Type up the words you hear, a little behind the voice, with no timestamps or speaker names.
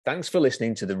Thanks for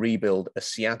listening to the Rebuild a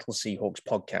Seattle Seahawks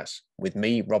podcast with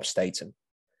me, Rob Staton.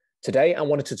 Today, I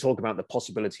wanted to talk about the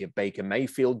possibility of Baker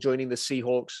Mayfield joining the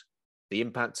Seahawks, the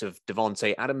impact of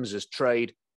Davante Adams'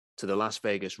 trade to the Las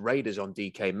Vegas Raiders on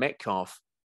DK Metcalf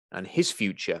and his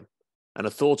future, and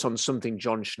a thought on something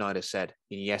John Schneider said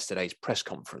in yesterday's press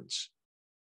conference.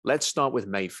 Let's start with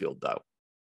Mayfield, though.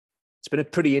 It's been a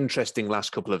pretty interesting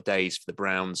last couple of days for the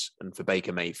Browns and for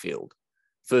Baker Mayfield.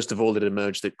 First of all, it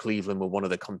emerged that Cleveland were one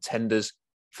of the contenders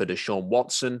for Deshaun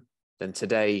Watson. Then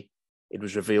today, it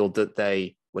was revealed that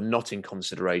they were not in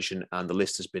consideration and the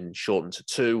list has been shortened to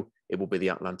two. It will be the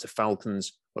Atlanta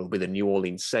Falcons, or it will be the New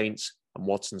Orleans Saints, and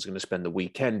Watson's going to spend the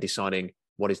weekend deciding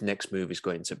what his next move is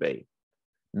going to be.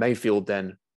 Mayfield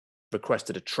then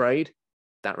requested a trade.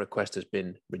 That request has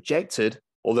been rejected,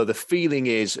 although the feeling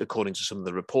is, according to some of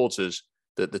the reporters,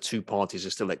 that the two parties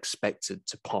are still expected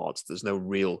to part. There's no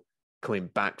real coming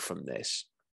back from this.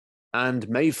 And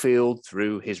Mayfield,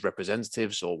 through his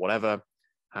representatives or whatever,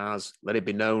 has let it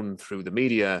be known through the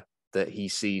media that he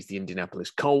sees the Indianapolis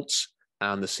Colts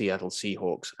and the Seattle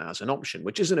Seahawks as an option,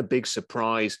 which isn't a big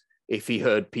surprise if he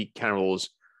heard Pete Carroll's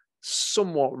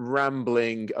somewhat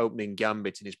rambling opening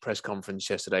gambit in his press conference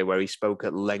yesterday, where he spoke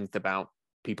at length about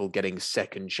people getting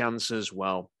second chances.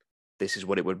 Well, this is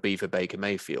what it would be for Baker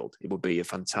Mayfield. It would be a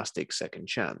fantastic second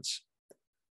chance.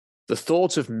 The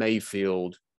thought of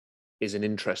Mayfield is an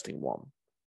interesting one.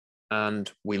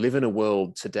 And we live in a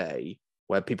world today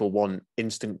where people want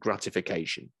instant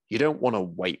gratification. You don't want to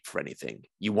wait for anything.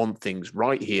 You want things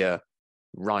right here,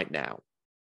 right now.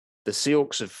 The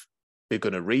Seahawks have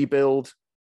begun a rebuild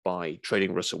by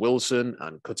trading Russell Wilson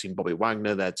and cutting Bobby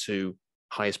Wagner, their two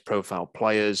highest profile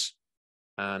players.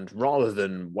 And rather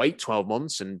than wait 12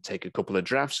 months and take a couple of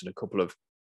drafts and a couple of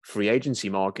free agency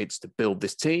markets to build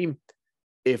this team,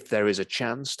 if there is a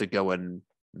chance to go and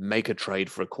make a trade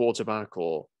for a quarterback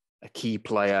or a key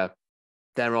player,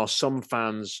 there are some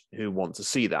fans who want to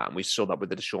see that. And we saw that with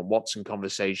the Deshaun Watson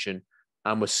conversation,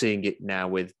 and we're seeing it now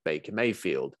with Baker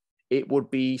Mayfield. It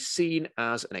would be seen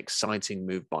as an exciting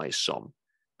move by some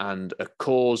and a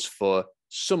cause for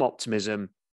some optimism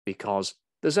because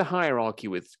there's a hierarchy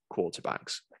with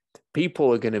quarterbacks.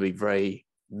 People are going to be very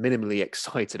minimally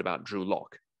excited about Drew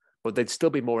Lock, but they'd still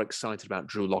be more excited about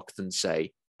Drew Lock than,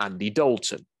 say, Andy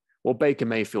Dalton. Well, Baker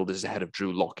Mayfield is ahead of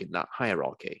Drew Lock in that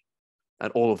hierarchy,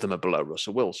 and all of them are below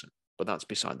Russell Wilson, but that's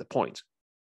beside the point.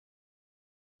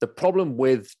 The problem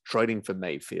with trading for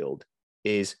Mayfield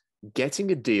is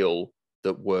getting a deal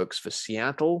that works for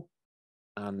Seattle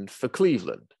and for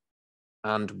Cleveland.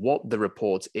 And what the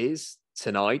report is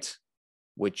tonight,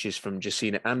 which is from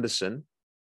Jacina Anderson,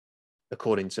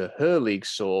 according to her league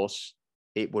source,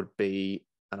 it would be,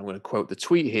 and I'm going to quote the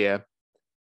tweet here,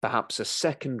 perhaps a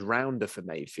second rounder for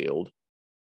Mayfield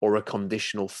or a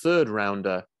conditional third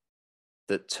rounder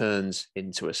that turns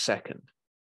into a second.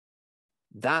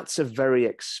 That's a very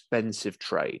expensive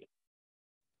trade,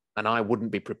 and I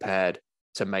wouldn't be prepared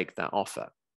to make that offer.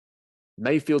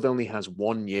 Mayfield only has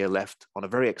 1 year left on a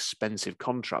very expensive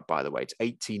contract, by the way. It's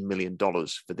 $18 million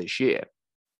for this year.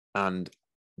 And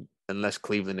unless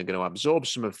Cleveland are going to absorb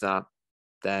some of that,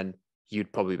 then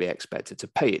you'd probably be expected to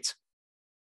pay it.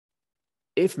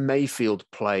 If Mayfield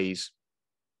plays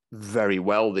very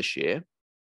well this year,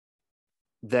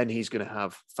 then he's going to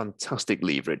have fantastic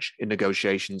leverage in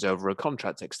negotiations over a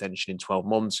contract extension in 12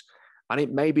 months. And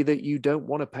it may be that you don't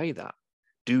want to pay that.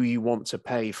 Do you want to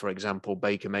pay, for example,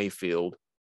 Baker Mayfield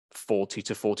 $40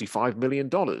 to $45 million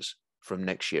from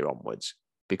next year onwards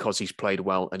because he's played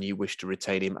well and you wish to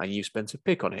retain him and you spent a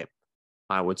pick on him?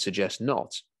 I would suggest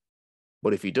not.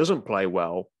 But if he doesn't play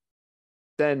well,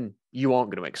 then you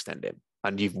aren't going to extend him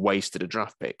and you've wasted a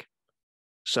draft pick.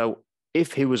 So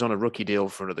if he was on a rookie deal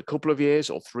for another couple of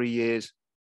years or 3 years,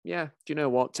 yeah, do you know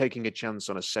what? Taking a chance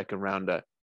on a second rounder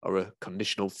or a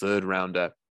conditional third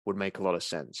rounder would make a lot of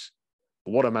sense.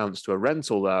 But what amounts to a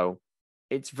rental, though,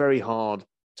 it's very hard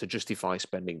to justify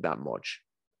spending that much.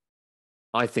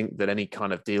 I think that any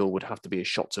kind of deal would have to be a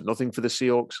shot to nothing for the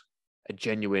Seahawks, a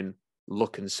genuine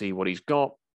look and see what he's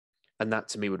got, and that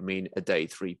to me would mean a day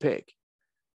 3 pick.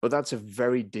 But that's a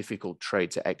very difficult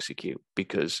trade to execute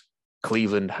because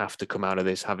Cleveland have to come out of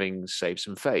this having saved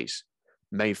some face.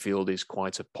 Mayfield is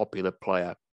quite a popular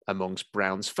player amongst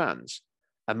Browns fans.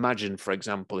 Imagine, for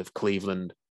example, if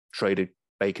Cleveland traded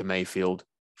Baker Mayfield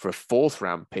for a 4th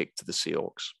round pick to the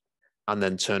Seahawks and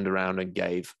then turned around and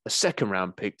gave a 2nd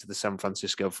round pick to the San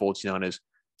Francisco 49ers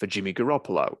for Jimmy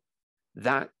Garoppolo.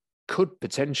 That could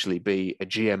potentially be a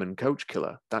GM and coach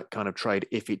killer, that kind of trade,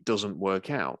 if it doesn't work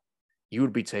out. You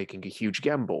would be taking a huge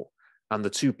gamble, and the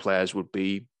two players would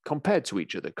be compared to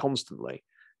each other constantly.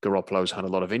 Garoppolo's had a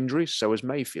lot of injuries, so has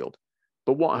Mayfield.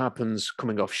 But what happens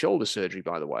coming off shoulder surgery,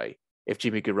 by the way, if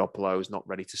Jimmy Garoppolo is not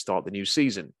ready to start the new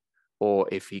season, or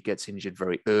if he gets injured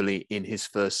very early in his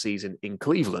first season in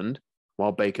Cleveland,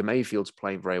 while Baker Mayfield's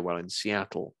playing very well in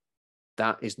Seattle?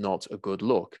 That is not a good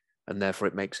look, and therefore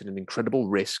it makes it an incredible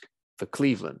risk for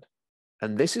Cleveland.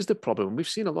 And this is the problem. We've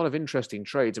seen a lot of interesting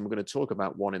trades, and we're going to talk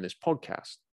about one in this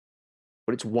podcast.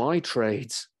 But it's why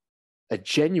trades are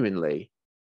genuinely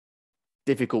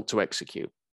difficult to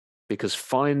execute, because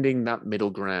finding that middle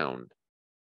ground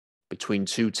between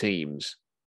two teams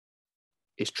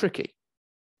is tricky.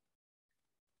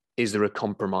 Is there a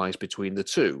compromise between the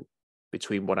two?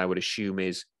 Between what I would assume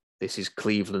is this is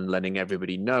Cleveland letting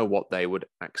everybody know what they would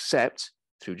accept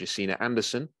through Jacina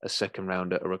Anderson, a second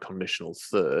rounder or a conditional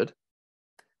third.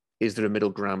 Is there a middle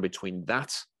ground between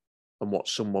that and what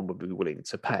someone would be willing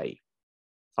to pay?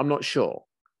 I'm not sure,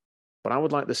 but I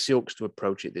would like the Seahawks to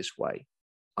approach it this way.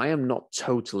 I am not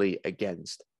totally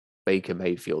against Baker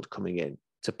Mayfield coming in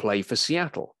to play for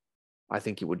Seattle. I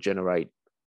think it would generate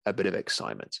a bit of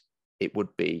excitement. It would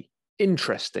be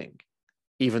interesting,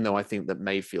 even though I think that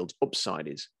Mayfield's upside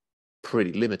is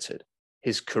pretty limited.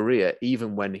 His career,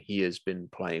 even when he has been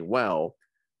playing well,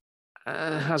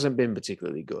 hasn't been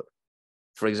particularly good.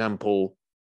 For example,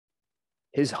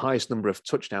 his highest number of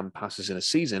touchdown passes in a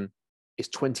season is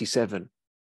 27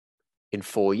 in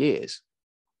 4 years.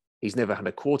 He's never had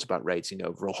a quarterback rating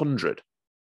over 100.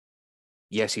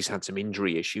 Yes, he's had some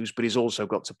injury issues, but he's also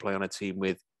got to play on a team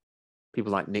with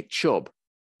people like Nick Chubb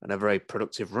and a very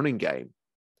productive running game,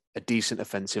 a decent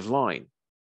offensive line.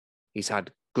 He's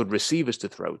had good receivers to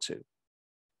throw to.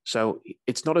 So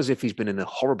it's not as if he's been in a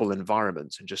horrible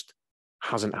environment and just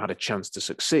hasn't had a chance to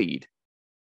succeed.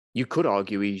 You could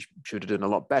argue he should have done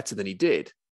a lot better than he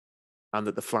did, and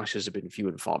that the flashes have been few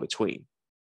and far between.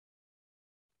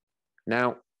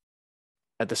 Now,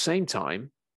 at the same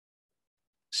time,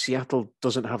 Seattle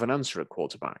doesn't have an answer at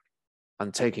quarterback,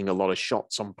 and taking a lot of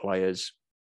shots on players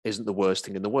isn't the worst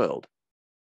thing in the world.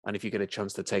 And if you get a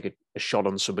chance to take a shot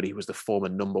on somebody who was the former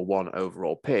 #1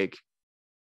 overall pick,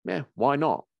 yeah, why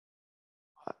not?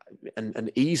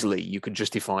 And easily you could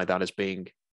justify that as being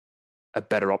a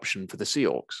better option for the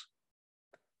Seahawks.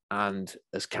 And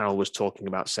as Carroll was talking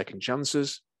about second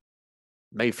chances,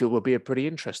 Mayfield will be a pretty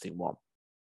interesting one.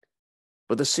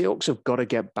 But the Seahawks have got to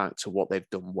get back to what they've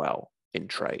done well in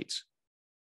trades.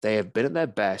 They have been at their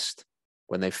best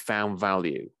when they've found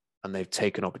value and they've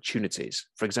taken opportunities.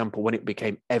 For example, when it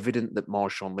became evident that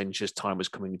Marshawn Lynch's time was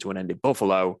coming to an end in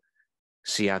Buffalo,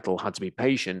 Seattle had to be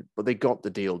patient, but they got the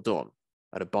deal done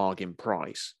at a bargain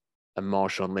price, and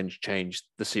Marshawn Lynch changed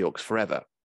the Seahawks forever.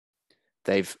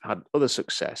 They've had other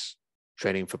success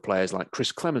trading for players like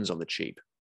Chris Clemens on the cheap,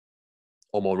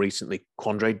 or more recently,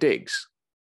 Quandre Diggs.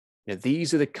 Now,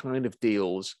 these are the kind of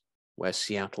deals where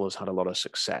Seattle has had a lot of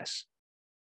success.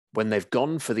 When they've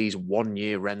gone for these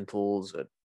one-year rentals at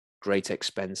great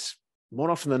expense,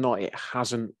 more often than not, it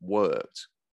hasn't worked.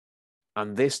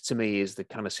 And this, to me, is the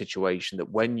kind of situation that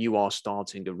when you are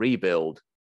starting a rebuild,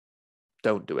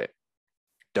 don't do it.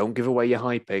 Don't give away your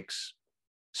high picks.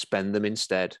 Spend them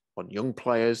instead on young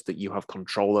players that you have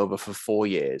control over for 4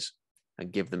 years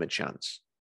and give them a chance.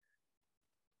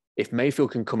 If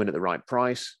Mayfield can come in at the right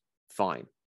price, fine.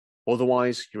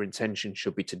 Otherwise, your intention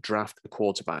should be to draft a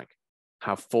quarterback,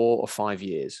 have 4 or 5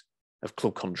 years of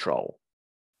club control.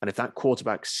 And if that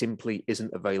quarterback simply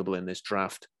isn't available in this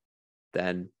draft,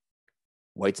 then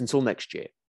wait until next year.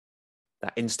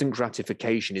 That instant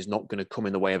gratification is not going to come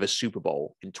in the way of a Super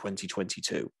Bowl in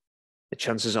 2022. The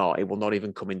chances are it will not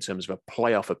even come in terms of a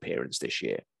playoff appearance this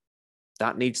year.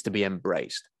 That needs to be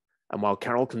embraced. And while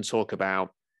Carroll can talk about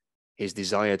his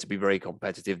desire to be very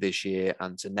competitive this year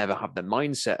and to never have the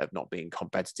mindset of not being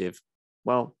competitive,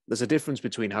 well, there's a difference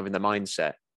between having the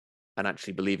mindset and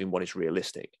actually believing what is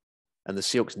realistic. And the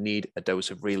Seahawks need a dose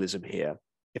of realism here.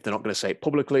 If they're not going to say it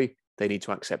publicly, they need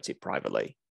to accept it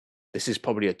privately. This is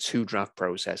probably a 2-draft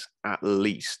process at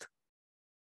least.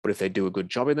 But if they do a good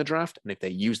job in the draft, and if they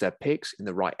use their picks in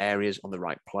the right areas on the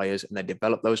right players, and they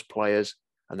develop those players,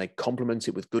 and they complement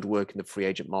it with good work in the free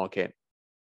agent market,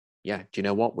 yeah, do you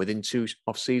know what? Within 2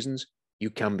 off seasons, you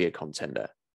can be a contender.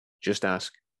 Just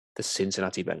ask the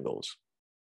Cincinnati Bengals.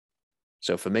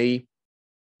 So for me,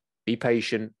 be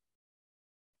patient.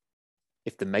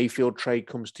 If the Mayfield trade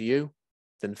comes to you,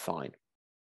 then fine.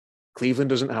 Cleveland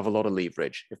doesn't have a lot of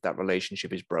leverage if that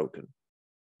relationship is broken.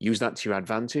 Use that to your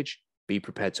advantage. Be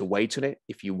prepared to wait on it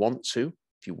if you want to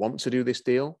do this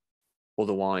deal.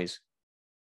 Otherwise,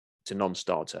 it's a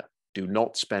non-starter. Do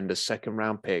not spend a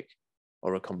second-round pick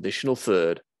or a conditional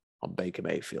third on Baker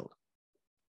Mayfield.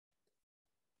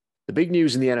 The big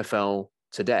news in the NFL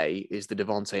today is the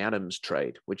Davante Adams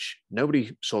trade, which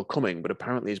nobody saw coming, but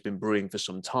apparently has been brewing for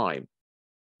some time.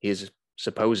 He has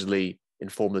supposedly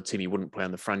informed the team he wouldn't play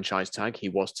on the franchise tag. He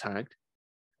was tagged.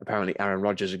 Apparently, Aaron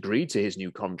Rodgers agreed to his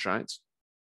new contract,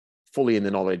 fully in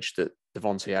the knowledge that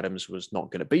Davante Adams was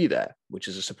not going to be there, which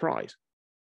is a surprise.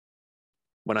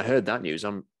 When I heard that news,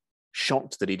 I'm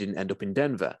shocked that he didn't end up in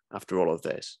Denver after all of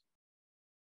this.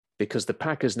 Because the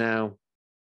Packers now,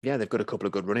 they've got a couple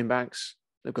of good running backs.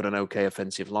 They've got an okay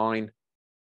offensive line.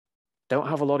 Don't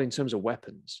have a lot in terms of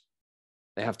weapons.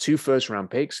 They have 2 first-round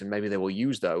picks, and maybe they will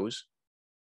use those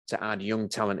to add young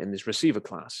talent in this receiver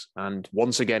class. And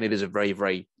once again, it is a very,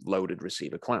 very loaded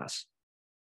receiver class.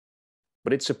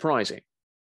 But it's surprising.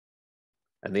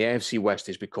 And the AFC West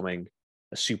is becoming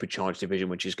a supercharged division,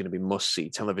 which is going to be must-see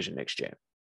television next year.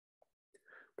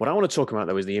 What I want to talk about,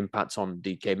 though, is the impact on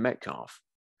DK Metcalf,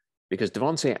 because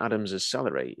Davante Adams'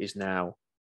 salary is now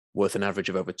worth an average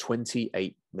of over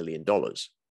 $28 million.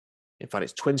 In fact,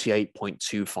 it's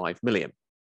 $28.25 million.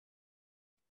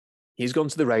 He's gone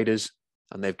to the Raiders,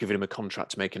 and they've given him a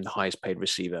contract to make him the highest paid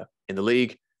receiver in the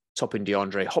league, topping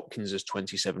DeAndre Hopkins'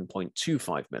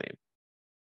 $27.25 million.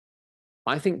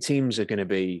 I think teams are going to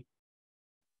be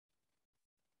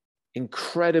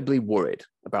incredibly worried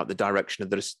about the direction of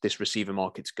this receiver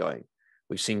market's going.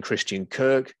 We've seen Christian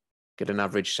Kirk get an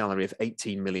average salary of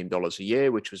 $18 million a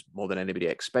year, which was more than anybody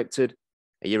expected.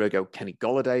 A year ago, Kenny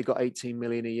Golladay got $18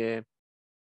 million a year.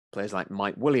 Players like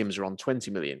Mike Williams are on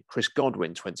 $20 million. Chris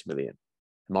Godwin, $20 million.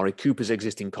 Amari Cooper's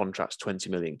existing contract's $20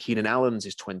 million. Keenan Allen's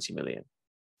is $20 million.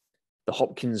 The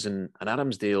Hopkins and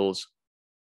Adams deals,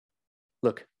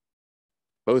 look,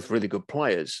 both really good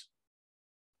players.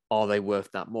 Are they worth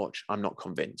that much? I'm not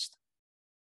convinced.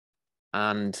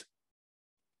 And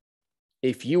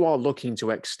if you are looking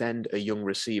to extend a young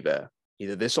receiver,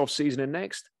 either this offseason and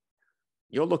next,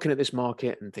 you're looking at this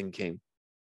market and thinking,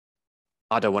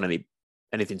 I don't want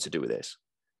anything to do with this.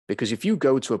 Because if you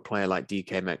go to a player like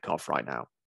DK Metcalf right now,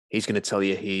 he's going to tell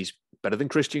you he's better than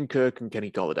Christian Kirk and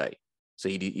Kenny Golladay. So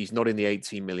he's not in the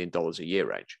 $18 million a year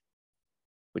range,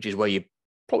 which is where you'd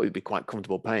probably be quite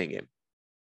comfortable paying him.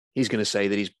 He's going to say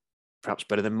that he's perhaps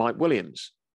better than Mike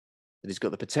Williams, that he's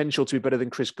got the potential to be better than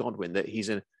Chris Godwin, that he's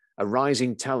a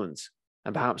rising talent,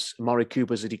 and perhaps Amari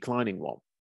Cooper's a declining one,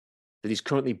 that he's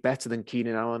currently better than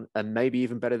Keenan Allen and maybe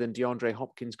even better than DeAndre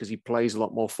Hopkins because he plays a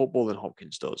lot more football than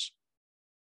Hopkins does.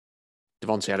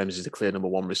 Davante Adams is the clear number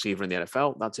 1 receiver in the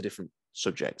NFL. That's a different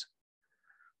subject.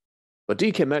 But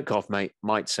DK Metcalf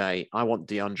might say, I want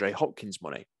DeAndre Hopkins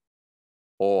money,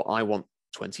 or I want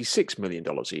 $26 million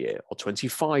a year, or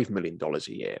 $25 million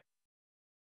a year.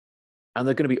 And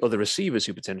there are going to be other receivers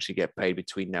who potentially get paid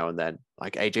between now and then,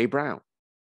 like A.J. Brown,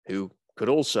 who could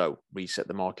also reset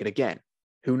the market again.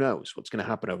 Who knows what's going to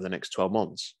happen over the next 12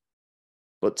 months?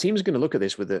 But teams are going to look at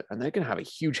this and they're going to have a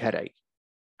huge headache.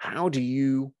 How do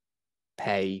you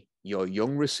pay your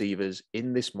young receivers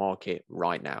in this market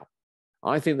right now?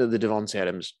 I think that the Davante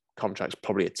Adams contract's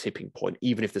probably a tipping point,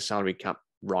 even if the salary cap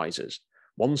rises.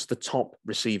 Once the top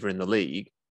receiver in the league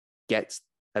gets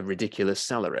a ridiculous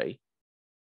salary,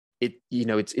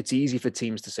 it's easy for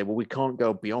teams to say, well, we can't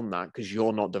go beyond that because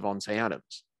you're not Davante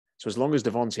Adams. So as long as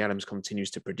Davante Adams continues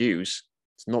to produce,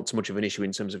 it's not so much of an issue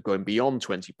in terms of going beyond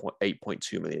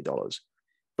 $28.2 million,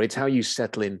 but it's how you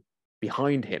settle in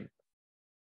behind him.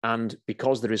 And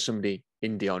because there is somebody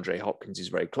in DeAndre Hopkins who's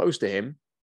very close to him,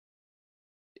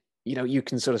 you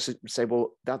can sort of say,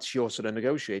 well, that's your sort of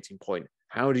negotiating point.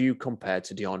 How do you compare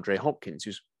to DeAndre Hopkins,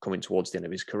 who's coming towards the end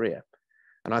of his career?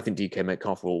 And I think DK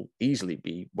Metcalf will easily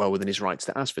be well within his rights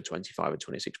to ask for $25 or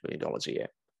 $26 million a year.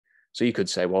 So you could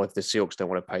say, well, if the Seahawks don't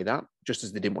want to pay that, just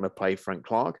as they didn't want to pay Frank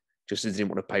Clark, just as they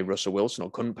didn't want to pay Russell Wilson or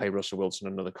couldn't pay Russell Wilson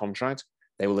another contract,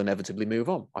 they will inevitably move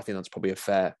on. I think that's probably a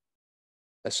fair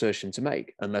assertion to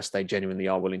make, unless they genuinely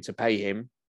are willing to pay him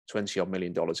 $20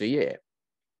 million a year.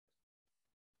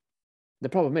 The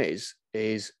problem is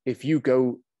if you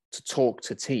go to talk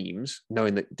to teams,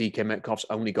 knowing that DK Metcalf's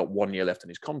only got 1 year left on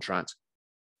his contract,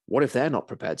 what if they're not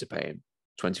prepared to pay him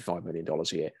 $25 million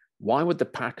a year? Why would the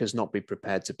Packers not be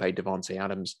prepared to pay Davante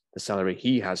Adams the salary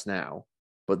he has now,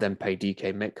 but then pay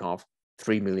DK Metcalf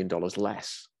 $3 million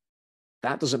less?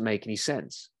 That doesn't make any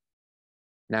sense.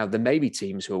 Now, there may be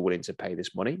teams who are willing to pay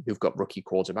this money, who've got rookie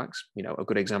quarterbacks. A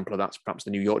good example of that's perhaps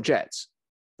the New York Jets.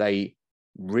 They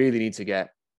really need to get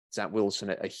Zach Wilson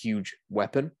a huge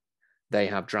weapon. They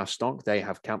have draft stock. They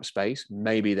have cap space.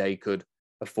 Maybe they could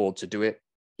afford to do it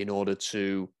in order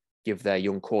to give their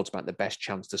young quarterback the best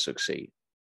chance to succeed.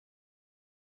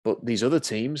 But these other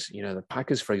teams, the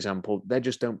Packers, for example, they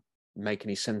just don't make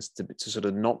any sense to sort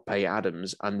of not pay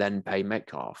Adams and then pay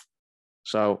Metcalf.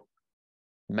 So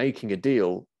making a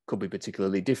deal could be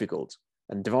particularly difficult.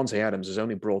 And Davante Adams has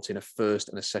only brought in a first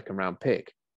and a second round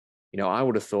pick. I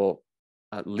would have thought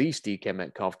at least DK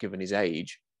Metcalf, given his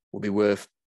age, would be worth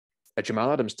a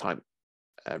Jamal Adams type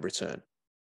return.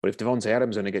 But if Davante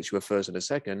Adams only gets you a first and a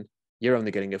second, you're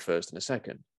only getting a first and a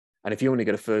second. And if you only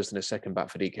get a first and a second back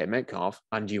for DK Metcalf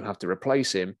and you have to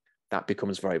replace him, that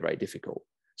becomes very, very difficult.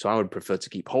 So I would prefer to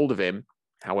keep hold of him.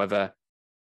 However,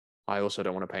 I also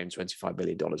don't want to pay him $25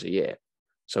 billion a year.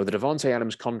 So the Davante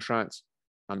Adams contract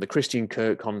and the Christian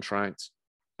Kirk contract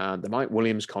and the Mike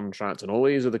Williams contract and all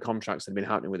these other contracts that have been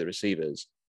happening with the receivers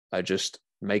are just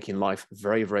making life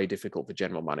very, very difficult for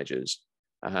general managers.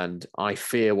 And I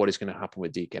fear what is going to happen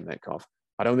with DK Metcalf.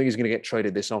 I don't think he's going to get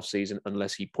traded this offseason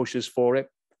unless he pushes for it.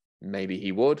 Maybe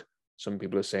he would. Some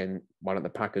people are saying, why don't the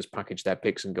Packers package their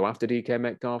picks and go after DK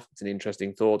Metcalf? It's an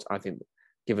interesting thought. I think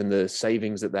given the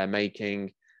savings that they're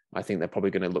making, I think they're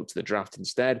probably going to look to the draft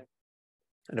instead.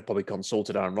 And they've probably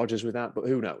consulted Aaron Rodgers with that, but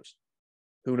who knows?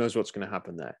 Who knows what's going to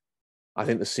happen there? I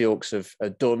think the Seahawks are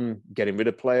done getting rid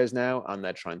of players now, and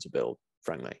they're trying to build,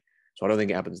 frankly. So I don't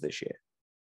think it happens this year.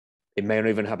 It may not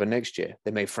even happen next year.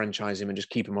 They may franchise him and just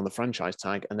keep him on the franchise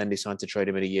tag and then decide to trade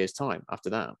him in a year's time after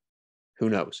that. Who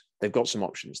knows? They've got some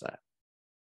options there.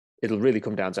 It'll really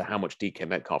come down to how much DK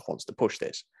Metcalf wants to push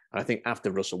this. And I think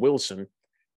after Russell Wilson,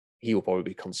 he will probably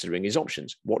be considering his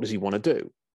options. What does he want to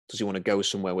do? Does he want to go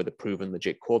somewhere with a proven,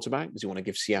 legit quarterback? Does he want to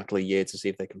give Seattle a year to see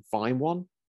if they can find one?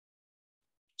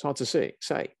 It's hard to say.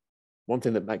 One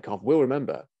thing that Metcalf will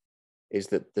remember is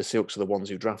that the Seahawks are the ones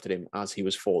who drafted him as he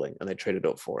was falling, and they traded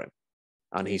up for him.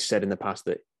 And he said in the past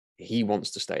that he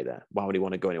wants to stay there. Why would he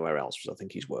want to go anywhere else? Was I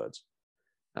think his words.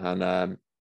 And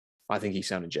I think he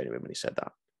sounded genuine when he said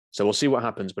that. So we'll see what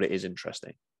happens, but it is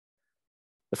interesting.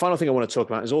 The final thing I want to talk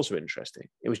about is also interesting.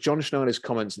 It was John Schneider's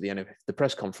comments at the end of the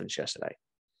press conference yesterday.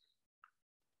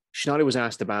 Schneider was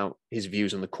asked about his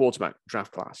views on the quarterback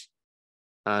draft class.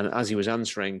 And as he was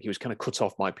answering, he was kind of cut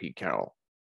off by Pete Carroll.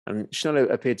 And Schneider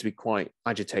appeared to be quite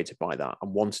agitated by that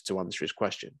and wanted to answer his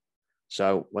question.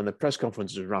 So when the press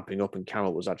conference was wrapping up and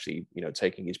Carroll was actually,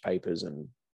 taking his papers and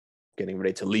getting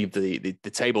ready to leave the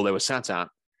table they were sat at,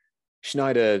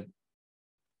 Schneider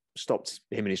stopped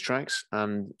him in his tracks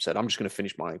and said, I'm just going to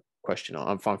finish my question.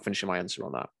 I'm finishing my answer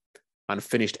on that. And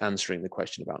finished answering the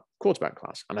question about quarterback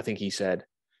class. And I think he said,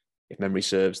 if memory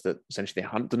serves, that essentially they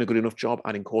hadn't done a good enough job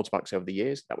adding quarterbacks over the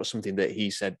years. That was something that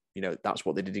he said, that's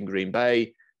what they did in Green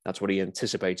Bay. That's what he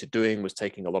anticipated doing, was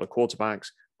taking a lot of quarterbacks,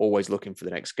 always looking for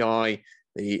the next guy.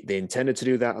 They intended to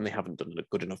do that, and they haven't done a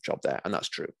good enough job there. And that's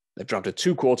true. They've drafted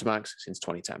 2 quarterbacks since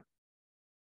 2010.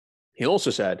 He also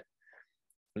said,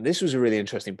 and this was a really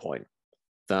interesting point,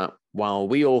 that while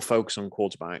we all focus on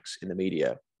quarterbacks in the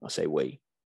media, I say we,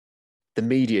 the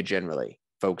media generally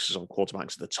focuses on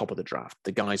quarterbacks at the top of the draft,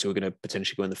 the guys who are going to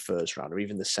potentially go in the first round or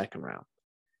even the second round.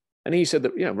 And he said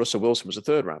that, Russell Wilson was a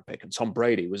 3rd round pick and Tom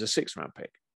Brady was a 6th round pick.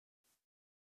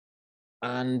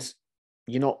 And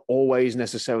you're not always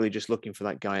necessarily just looking for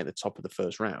that guy at the top of the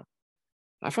 1st round.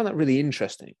 I find that really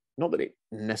interesting. Not that it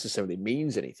necessarily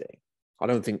means anything. I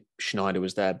don't think Schneider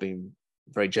was there being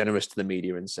very generous to the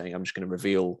media and saying, I'm just going to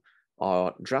reveal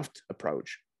our draft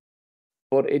approach.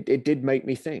 But it did make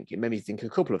me think. It made me think a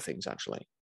couple of things, actually.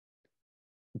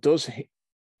 Does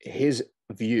his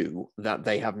view that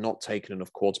they have not taken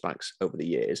enough quarterbacks over the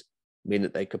years mean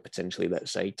that they could potentially,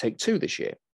 let's say, take 2 this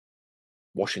year?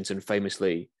 Washington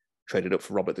famously traded up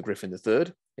for Robert the Griffin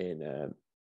III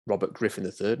Robert Griffin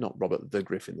III, not Robert the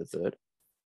Griffin III,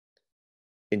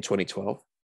 in 2012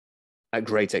 at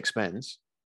great expense.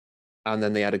 And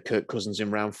then they added Kirk Cousins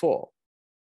in round 4.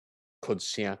 Could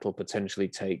Seattle potentially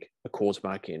take a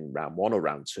quarterback in round 1 or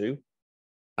round 2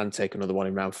 and take another one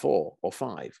in round 4 or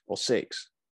 5 or 6?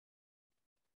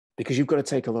 Because you've got to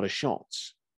take a lot of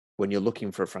shots when you're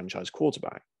looking for a franchise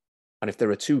quarterback. And if there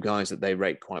are 2 guys that they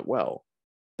rate quite well,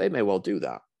 they may well do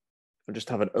that and just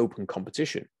have an open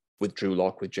competition with Drew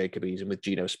Lock, with Jacob Eason, with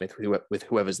Geno Smith, with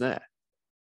whoever's there.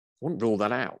 I wouldn't rule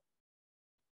that out.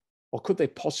 Or could they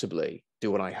possibly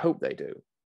do what I hope they do,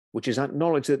 which is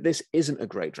acknowledge that this isn't a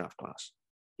great draft class.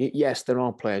 Yes, there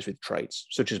are players with traits,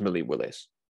 such as Malik Willis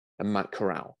and Matt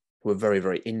Corral, who are very,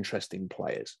 very interesting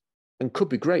players and could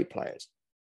be great players.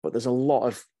 But there's a lot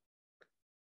of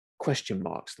question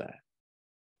marks there.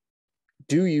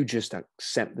 Do you just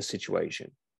accept the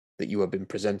situation that you have been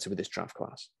presented with this draft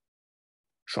class?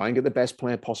 Try and get the best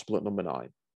player possible at number 9.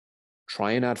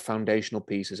 Try and add foundational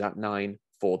pieces at 9,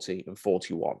 40, and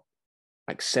 41.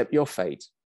 Accept your fate.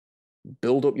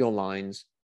 Build up your lines.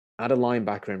 Add a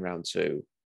linebacker in round 2.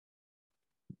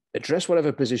 Address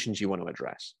whatever positions you want to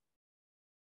address.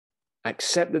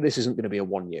 Accept that this isn't going to be a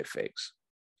 1-year fix.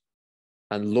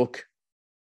 and look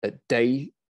at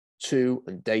day 2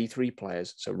 and day 3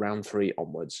 players, so round 3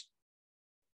 onwards,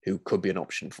 who could be an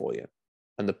option for you.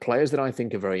 And the players that I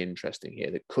think are very interesting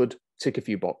here that could tick a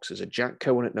few boxes are Jack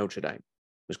Cohen at Notre Dame,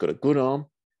 who's got a good arm.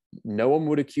 No one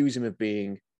would accuse him of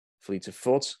being fleet of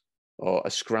foot or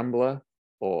a scrambler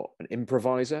or an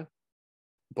improviser,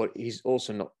 but he's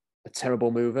also not a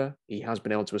terrible mover. He has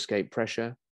been able to escape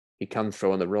pressure. He can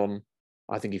throw on the run.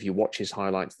 I think if you watch his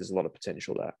highlights, there's a lot of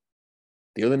potential there.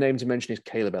 The other name to mention is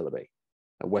Caleb Ellaby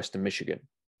at Western Michigan.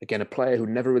 Again, a player who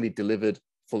never really delivered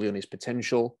fully on his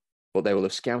potential, but they will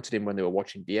have scouted him when they were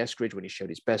watching the Eskridge, when he showed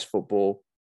his best football.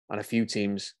 And a few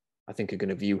teams, I think, are going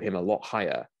to view him a lot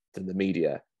higher than the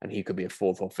media, and he could be a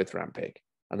 4th or 5th round pick.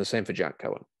 And the same for Jack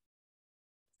Cohen.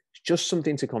 It's just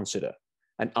something to consider.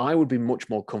 And I would be much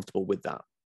more comfortable with that.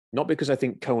 Not because I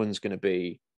think Cohen's going to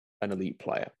be an elite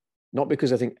player. Not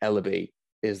because I think Ellaby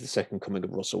is the second coming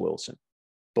of Russell Wilson.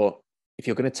 But if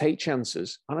you're going to take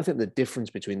chances, and I think the difference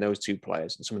between those two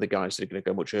players and some of the guys that are going to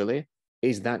go much earlier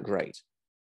is that great.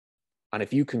 And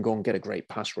if you can go and get a great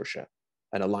pass rusher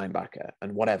and a linebacker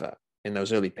and whatever in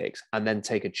those early picks, and then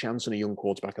take a chance on a young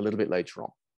quarterback a little bit later on,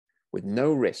 with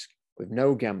no risk, with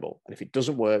no gamble, and if it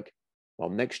doesn't work, well,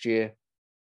 next year,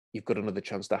 you've got another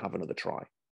chance to have another try.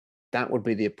 That would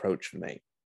be the approach for me.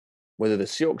 Whether the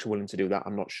Seahawks are willing to do that,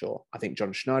 I'm not sure. I think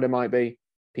John Schneider might be.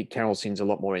 Pete Carroll seems a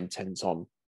lot more intent on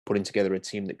putting together a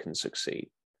team that can succeed.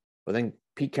 But then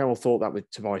Pete Carroll thought that with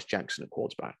Tavares Jackson at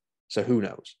quarterback. So who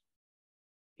knows?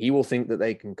 He will think that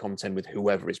they can contend with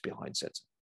whoever is behind center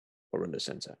or under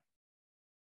center.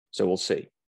 So we'll see.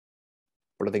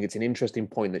 But I think it's an interesting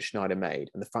point that Schneider made,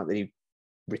 and the fact that he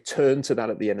returned to that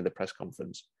at the end of the press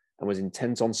conference and was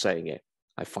intent on saying it,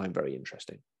 I find very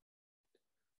interesting.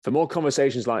 For more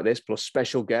conversations like this, plus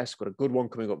special guests, got a good one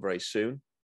coming up very soon,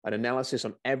 an analysis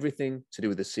on everything to do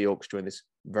with the Seahawks during this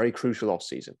very crucial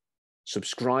offseason.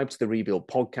 Subscribe to the Rebuild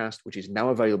podcast, which is now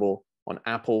available on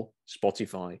Apple,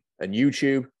 Spotify, and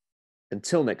YouTube.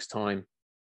 Until next time,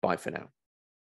 bye for now.